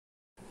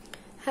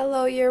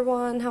Hello year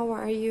one, how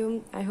are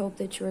you? I hope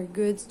that you are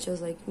good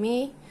just like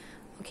me.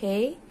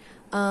 Okay,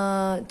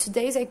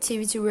 today's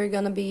activity we're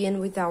gonna begin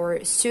with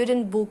our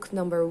student book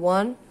number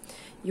 1.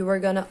 You are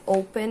gonna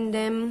open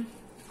them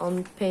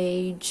on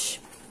page,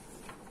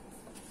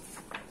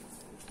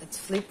 let's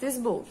flip this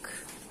book.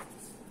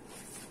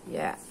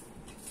 Yeah,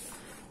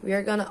 we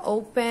are gonna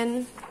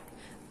open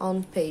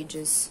on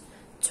pages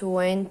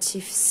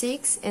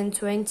 26 and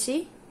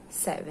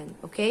 27,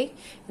 okay?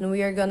 And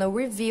we are gonna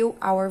review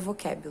our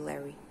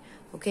vocabulary,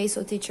 okay?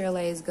 So teacher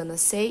Leia is gonna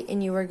say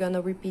and you are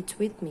gonna repeat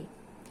with me.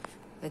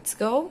 Let's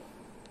go.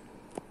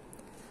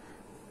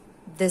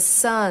 The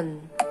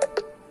sun,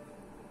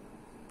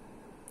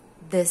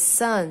 the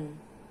sun,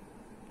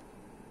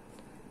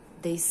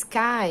 the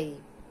sky,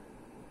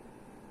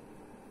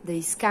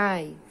 the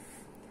sky,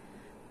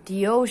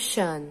 the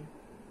ocean,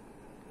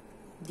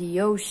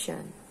 the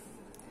ocean,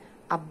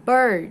 a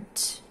bird,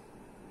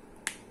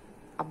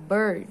 a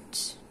bird,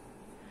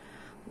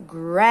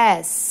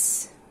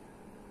 grass,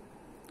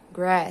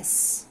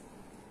 grass,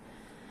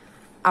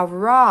 a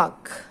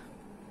rock,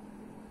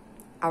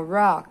 a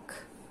rock,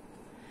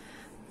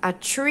 a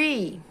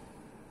tree,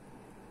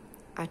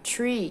 a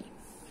tree,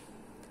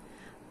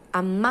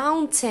 a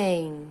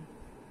mountain,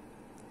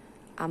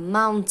 a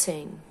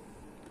mountain,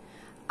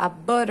 a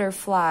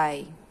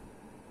butterfly,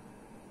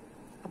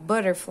 a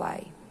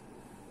butterfly,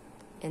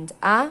 and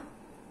a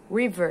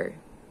river,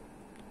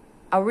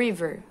 a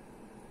river.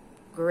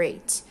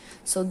 Great.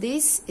 So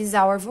this is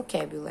our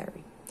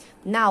vocabulary.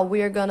 Now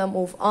we are gonna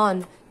move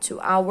on to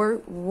our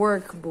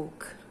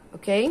workbook,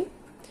 okay?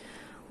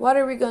 What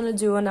are we gonna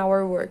do on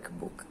our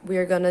workbook? We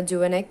are gonna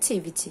do an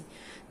activity.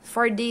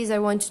 For this, I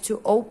want you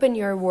to open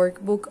your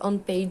workbook on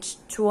page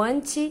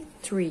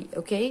 23,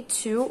 okay?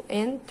 2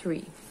 and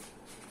 3.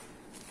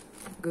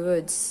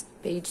 Good.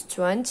 Page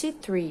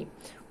 23.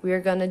 We are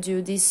gonna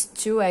do these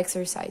 2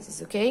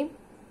 exercises, okay?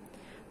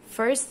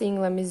 First thing,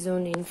 let me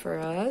zoom in for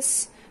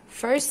us.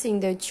 First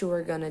thing that you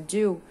are gonna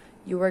do,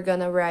 you are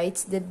gonna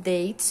write the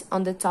date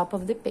on the top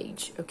of the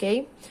page,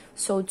 okay?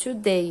 So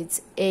today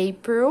it's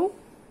April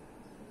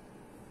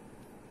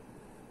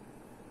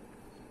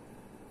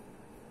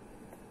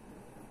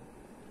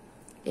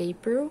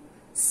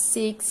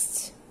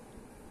 6th,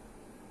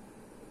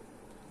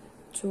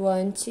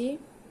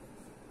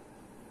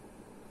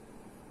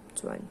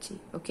 2020,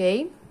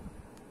 okay?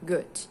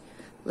 Good.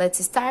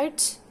 Let's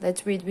start.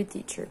 Let's read with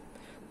teacher.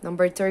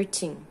 Number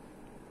 13.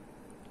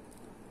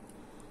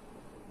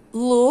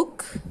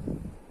 Look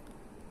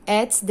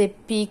at the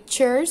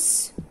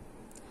pictures,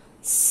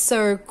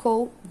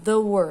 circle the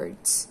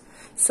words.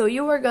 So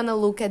you are gonna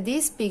look at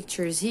these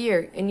pictures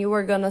here and you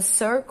are gonna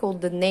circle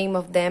the name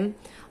of them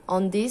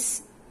on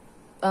this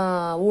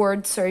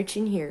word search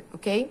in here,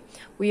 okay?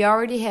 We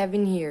already have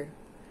in here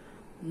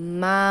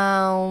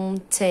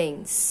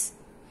mountains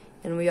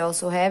and we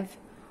also have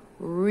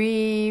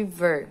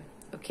river,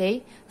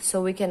 okay?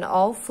 So we can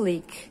all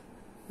flick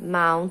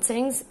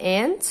mountains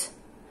and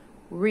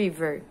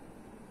river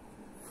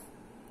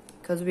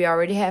because we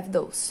already have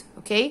those,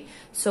 okay?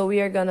 So we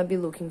are gonna be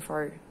looking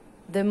for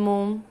the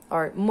moon,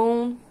 or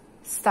moon,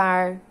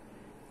 star,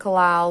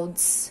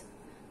 clouds,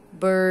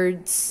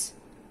 birds,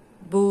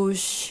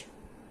 bush,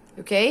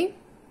 okay?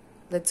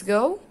 Let's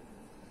go.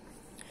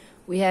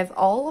 We have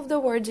all of the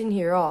words in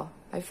here. Oh,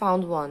 I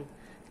found one.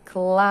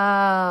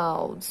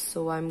 Clouds.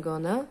 So I'm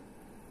gonna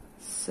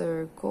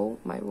circle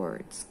my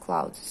words.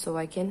 Clouds. So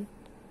I can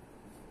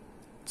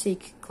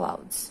tick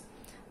clouds.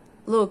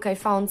 Look, I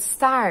found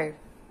star.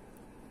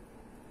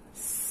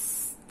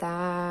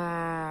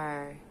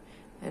 Star.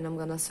 And I'm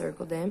gonna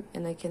circle them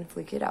and I can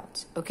flick it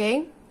out,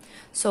 okay?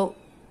 So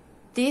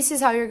this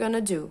is how you're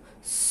gonna do.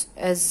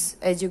 As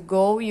you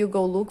go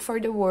look for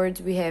the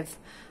words. We have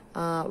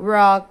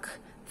rock,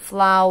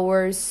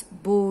 flowers,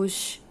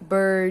 bush,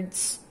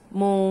 birds,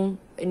 moon,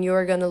 and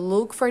you're gonna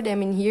look for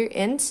them in here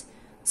and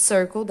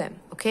circle them,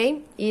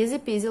 okay? Easy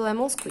peasy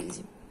lemon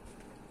squeezy.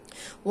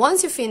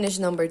 Once you finish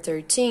number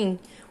 13,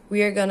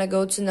 we are gonna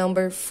go to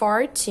number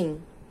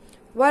 14.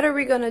 What are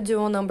we gonna do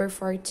on number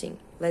 14?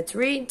 Let's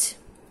read.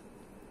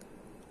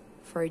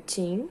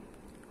 14.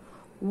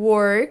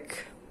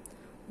 Work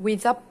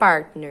with a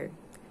partner.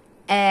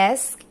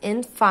 Ask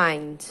and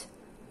find.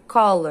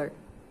 Color.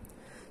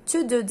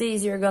 To do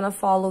this, you're gonna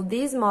follow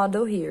this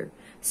model here.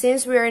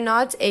 Since we are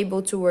not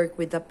able to work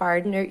with a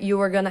partner, you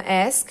are gonna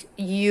ask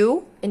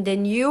you, and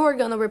then you are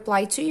gonna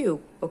reply to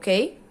you,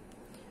 okay?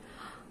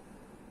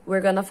 We're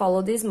gonna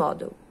follow this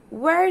model.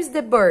 Where's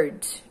the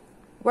bird?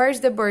 Where's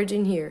the bird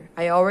in here?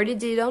 I already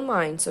did on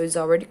mine, so it's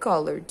already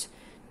colored.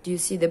 Do you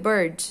see the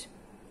bird?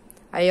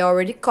 I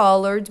already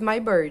colored my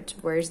bird.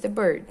 Where's the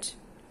bird?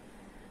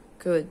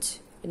 Good.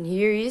 And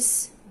here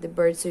is the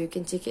bird, so you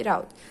can take it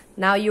out.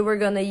 Now you are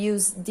gonna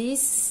use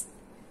this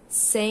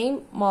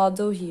same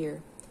model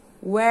here.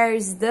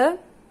 Where's the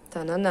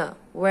ta-na-na?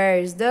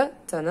 Where's the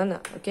ta-na-na?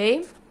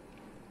 Okay?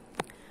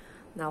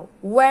 Now,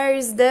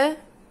 where's the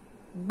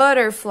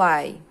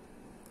butterfly?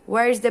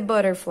 Where's the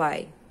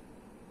butterfly?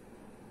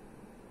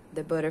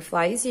 The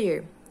butterfly is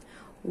here.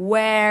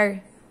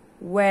 Where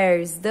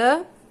Where's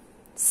the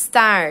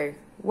star?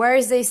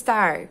 Where's the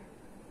star?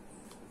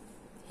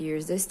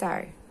 Here's the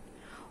star.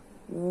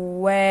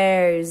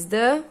 Where's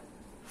the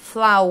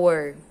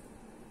flower?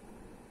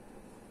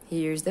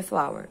 Here's the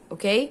flower,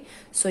 okay?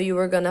 So you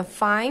are gonna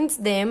find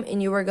them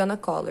and you are gonna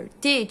color.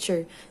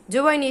 Teacher,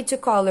 do I need to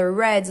color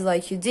red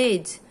like you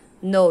did?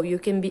 No, you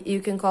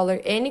can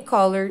color any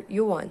color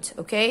you want,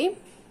 okay?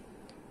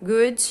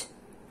 Good.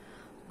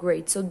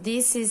 Great. So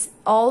this is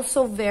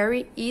also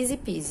very easy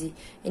peasy.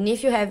 And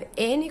if you have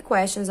any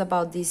questions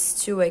about these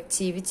two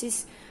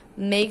activities,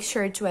 make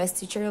sure to ask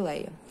Teacher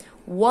Leia.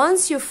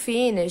 Once you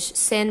finish,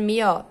 send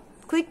me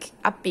click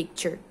a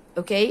picture,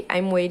 okay?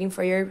 I'm waiting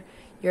for your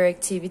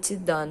activity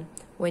done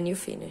when you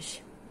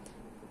finish.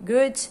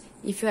 Good.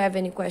 If you have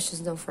any questions,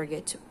 don't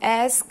forget to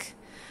ask.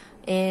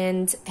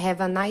 And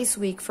have a nice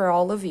week for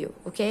all of you,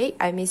 okay?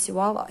 I miss you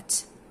a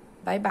lot.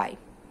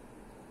 Bye-bye.